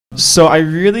So I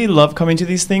really love coming to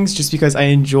these things just because I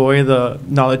enjoy the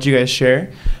knowledge you guys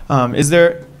share. Is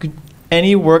there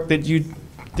any work that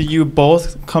you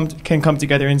both can come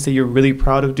together and say you're really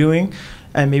proud of doing,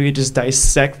 and maybe just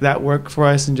dissect that work for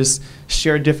us and just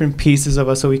share different pieces of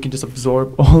us so we can just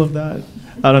absorb all of that?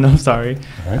 I don't know, sorry.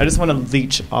 Right. I just want to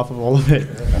leech off of all of it.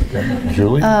 Okay.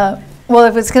 Julie? Well,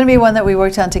 if it's going to be one that we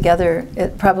worked on together,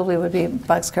 it probably would be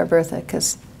Boxcar Bertha,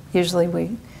 because usually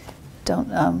we don't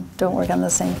work on the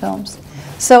same films.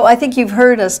 So I think you've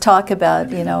heard us talk about,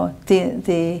 you know,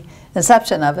 the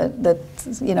inception of it, that,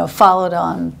 you know, followed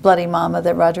on Bloody Mama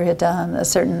that Roger had done, a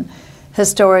certain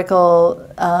historical,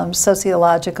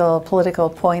 sociological, political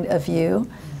point of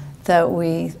view that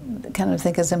we kind of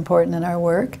think is important in our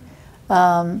work.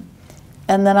 And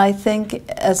then I think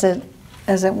as it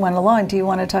went along, do you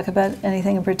want to talk about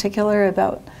anything in particular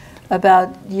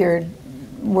about your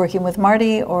working with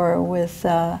Marty or with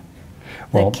the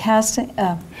casting? Go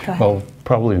ahead. Well,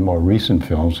 probably in more recent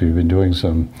films, we've been doing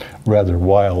some rather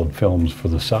wild films for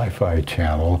the Sci-Fi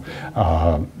Channel,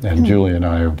 and Julie and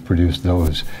I have produced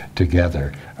those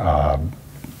together.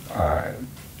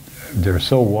 They're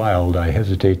so wild, I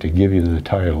hesitate to give you the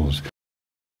titles,